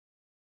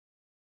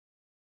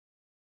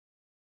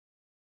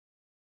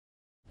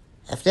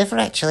I've never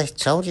actually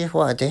told you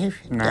what I do.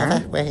 No.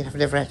 Ever. I've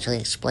never actually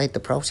explained the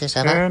process,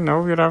 have I? Yeah,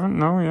 no, you haven't,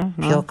 no, yeah.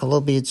 No. Pure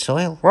Colombian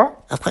soil.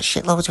 What? I've got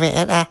shitloads of it,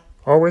 ain't I?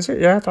 Oh, is it?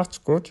 Yeah, that's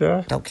good,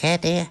 yeah. Don't care,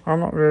 do you? I'm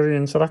not really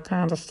into that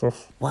kind of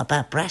stuff. What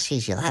about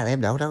brassies? You like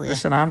them, though, don't you?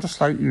 Listen, I'm just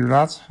like you,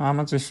 lad. I'm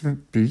a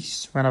different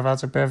beast when I've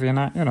had a bevy and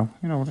that, you know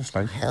what it's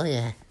like. Hell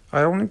yeah.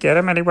 I only get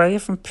them anyway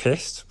if I'm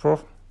pissed,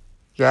 but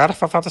yeah,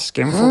 if I've had a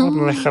skinful,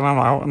 I'm licking them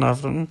out and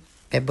everything.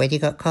 Then when you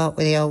got caught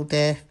with the old,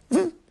 Yeah,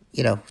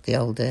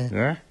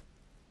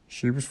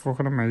 she was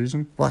fucking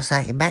amazing. What's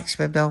that, your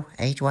maximum, though,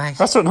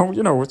 age-wise? I don't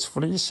know, it's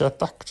funny you said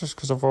that, just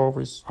because I want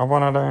to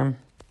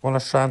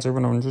try and do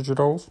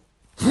 100-year-olds.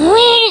 I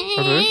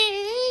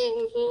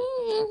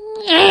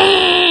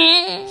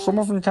do. Some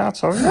of them can't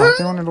tell you, like,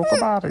 they only look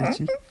about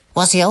 80.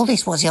 What's the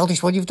oldest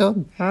one you've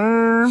done?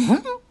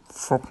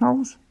 Fuck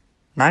knows.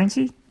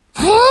 90?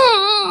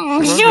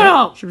 Shut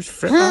up! She was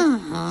fit,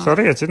 man.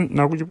 Sorry, I didn't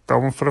know you were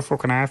going for a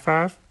fucking high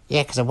five.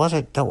 Yeah, because I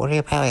wasn't. Don't worry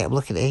about it. I'm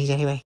looking at these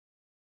anyway.